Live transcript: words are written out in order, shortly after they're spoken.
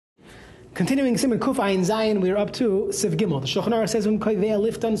Continuing Siman Kuf Ayin Zayin, we are up to Siv Gimel. The Shulchan Aruch says,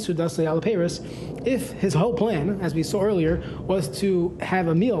 if his whole plan, as we saw earlier, was to have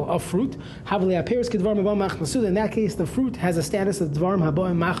a meal of fruit, in that case, the fruit has a status of Dvarim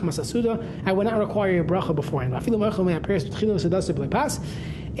Haboim Machmas Asuda and would not require a bracha beforehand.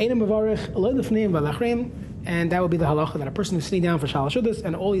 And that would be the halacha that a person who's sitting down for Shalosh Shudas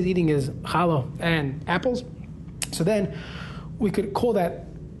and all he's eating is challah and apples. So then we could call that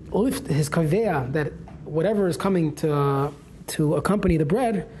lift his kaveya, that whatever is coming to accompany the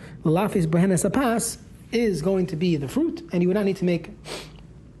bread, the lafis behenes apas, is going to be the fruit, and you would not need to make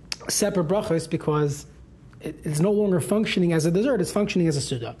separate brachos because it's no longer functioning as a dessert, it's functioning as a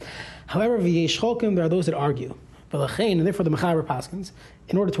suda. However, v'yesh cholkim, there are those that argue, and therefore the mechaber paskins,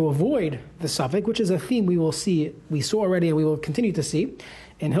 in order to avoid the suffix, which is a theme we saw already and we will continue to see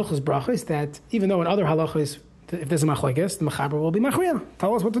in Hilchos brachos, that even though in other halachos, if there's a machlekes, the mechaber will be machriya.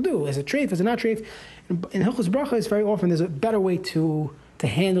 Tell us what to do. Is it treif? Is it not treif? In Hilchos brachos, very often there's a better way to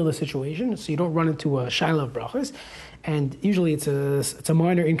handle the situation, so you don't run into a shaila of brachos. And usually it's a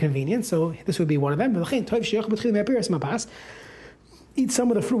minor inconvenience. So this would be one of them. Eat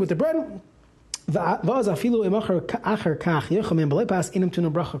some of the fruit with the bread. And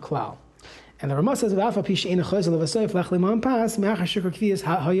the Ramah says, that was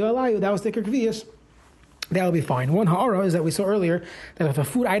the kvias. That will be fine. One ha'ara is that we saw earlier that if a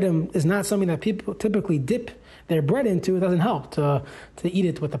food item is not something that people typically dip their bread into, it doesn't help to eat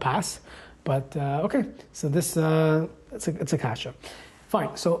it with the pas. But okay, so this it's a kasha.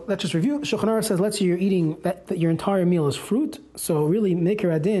 Fine. So let's just review. Shulchan Aruch says, let's say you're eating that your entire meal is fruit. So really,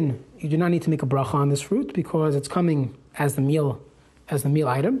 makir adin, you do not need to make a bracha on this fruit because it's coming as the meal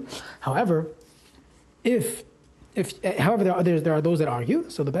item. However, however, there are those that argue.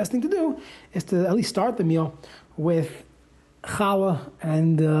 So the best thing to do is to at least start the meal with challah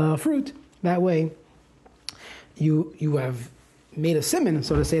and fruit. That way, you have made a siman,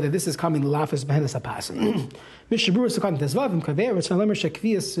 so to say, that this is coming lafis behenes apas. Mishabur sukkot tezvavim kaver v'tzalemer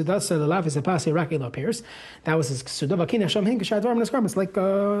shekvias sudasa lafis apas irak elo appears. That was his sudav akin hasham hin k'shar dvarim neskarm. It's like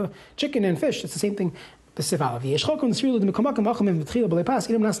chicken and fish. It's the same thing. Allah is, you'd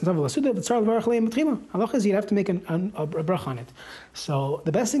have to make a brach on it. So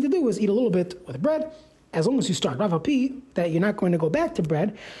the best thing to do is eat a little bit with bread, as long as you start Rav P, that you're not going to go back to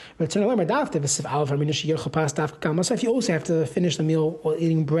bread. If you also have to finish the meal while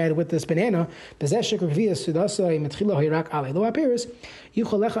eating bread with this banana, you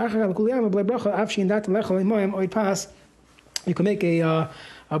can make a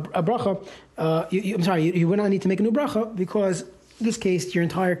bracha. You would not need to make a new bracha because in this case your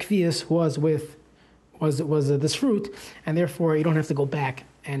entire kvias was this fruit, and therefore you don't have to go back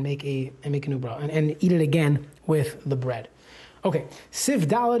and make a new bracha and eat it again with the bread. Okay, Siv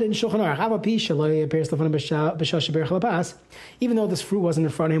Dalad in Shulchan Aruch. Even though this fruit wasn't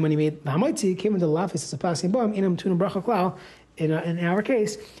in front of him when he made the hamaitzi, came into the lafis apasim bam inam tuna bracha klal. In our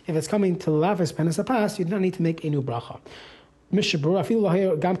case, if it's coming to the lafis penas apas, you do not need to make a new bracha. Mishabur afilu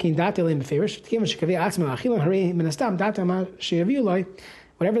lahayer gam kein datel im beferish. Tkivan shekavei atzma achilan harei minastam datel ma sheyaviu loi.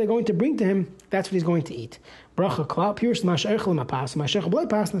 Whatever they're going to bring to him, that's what he's going to eat. Bracha klal pirush mashaychel mapas mashaychel b'loi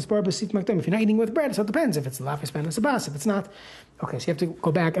pas naspar b'sit makdam. If you're not eating with bread, so it depends. If it's lafis penas apas, if it's not, okay. So you have to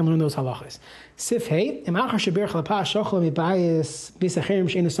go back and learn those halachas. Sif hey imachar sheberch lapas shochel mibayis bisacherim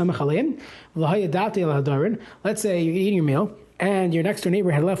sheinu samach aleim lahayer datel hadarin. Let's say you're eating your meal and your next door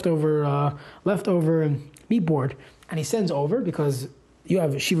neighbor had leftover meat board. And he sends over because you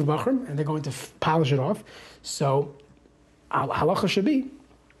have shiva bachrim and they're going to polish it off. So halacha should be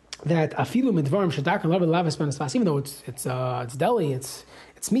that afilu midvarim shadakar lavis benas, even though it's deli, it's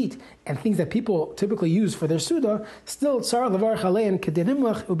meat and things that people typically use for their suda, still tsar lavar chalein kedin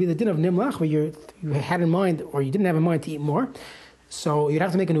nimlach, it would be the din of nimlach where you had in mind or you didn't have in mind to eat more. So you'd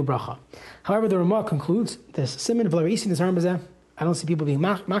have to make a new bracha. However, the Ramah concludes this siman v'larisi nisarm bezeh. I don't see people being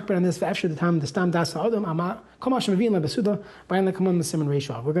makbar on this. After the time, the stam das ha'adam ama kol ma'ashem mevin lebesuda bayan lekamon the siman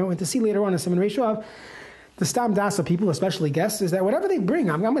reishav. We're going to see later on in siman reishav the stam das of people, especially guests, is that whatever they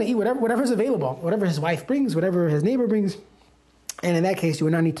bring, I'm going to eat whatever is available, whatever his wife brings, whatever his neighbor brings, and in that case, you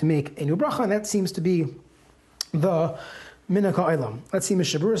would not need to make a new bracha, and that seems to be the minhag ha'olam. Let's see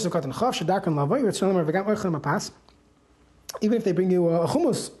mishabur sukkot and chav shadakan lavoy ritzonam v'gam oichem apas. Even if they bring you a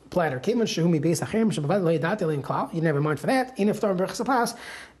hummus platter, you didn't have a mind for that. In iftar berachas apas,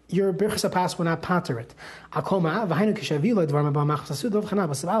 your berachas apas will not pater it. Akoma v'hainu kishavilo dvarim ba machas asudov chana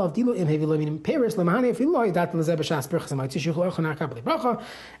b'sabal avdilo im hevilo minim peris lemahani afilo yidat lezeh b'shas berachas amaytzi shuchlo ochanar kabli bracha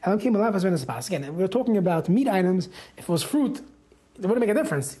elam kim alav as benas apas. Again, we're talking about meat items. If it was fruit, it wouldn't make a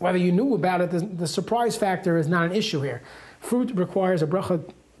difference whether you knew about it. The surprise factor is not an issue here. Fruit requires a bracha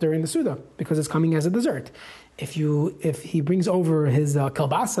during the Suda because it's coming as a dessert. If he brings over his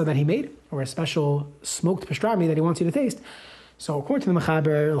kalbasa that he made, or a special smoked pastrami that he wants you to taste, so according to the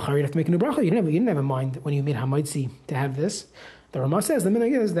Mechaber, you have to make a new bracha. You didn't have in mind when you made hamaitzi to have this. The Rama says the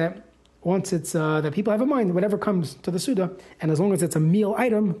minhag is that once it's that people have in mind, whatever comes to the Suda, and as long as it's a meal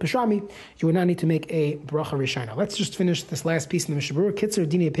item, pastrami, you would not need to make a bracha rishayna. Let's just finish this last piece in the Mishnah Berurah. Kitzer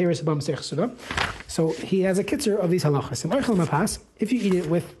dini peres abam seich Suda. So he has a kitzer of these halachas. If you eat it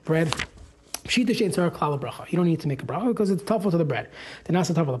with bread, you don't need to make a bracha because it's tough to the bread. And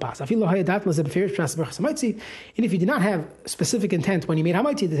if you did not have specific intent when you made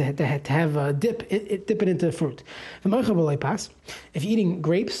hamaiti to have dip it into fruit, if you're eating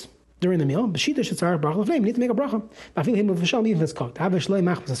grapes during the meal, you need to make a bracha. Even if it's cooked.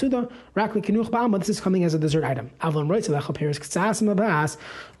 This is coming as a dessert item. You want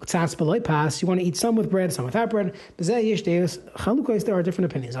to eat some with bread, some without bread. There are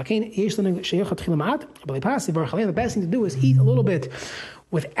different opinions. The best thing to do is eat a little bit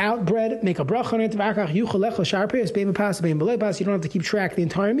without bread, make a bracha on it. You don't have to keep track the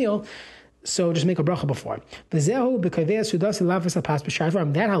entire meal. So just make a bracha before. That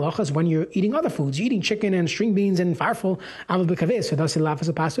halacha is when you're eating other foods. You're eating chicken and string beans and farfel.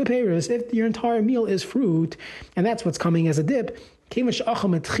 If your entire meal is fruit, and that's what's coming as a dip,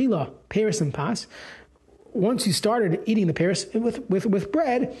 once you started eating the pears with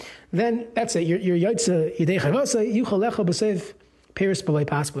bread, then that's it. You're yaitza yidei chavasa yuchalecha b'seif pears b'lei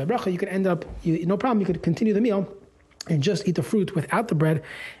pas b'lei bracha. You could end up, no problem. You could continue the meal and just eat the fruit without the bread,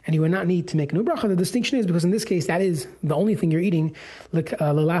 and you would not need to make a new bracha. The distinction is because in this case, that is the only thing you're eating,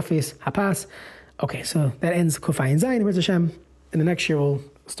 lalafis hapas. Okay, so that ends Kufay and Zayin, Rizz Hashem. In the next year, we'll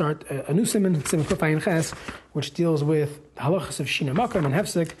start a new Siman Kufay and Ches, which deals with the halachas of Shina Makam and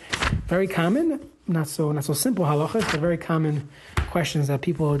Hefsek. Very common, not so simple halachas, but very common questions that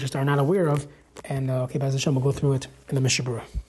people just are not aware of. And Rizz Hashem will go through it in the Mishnah Berurah.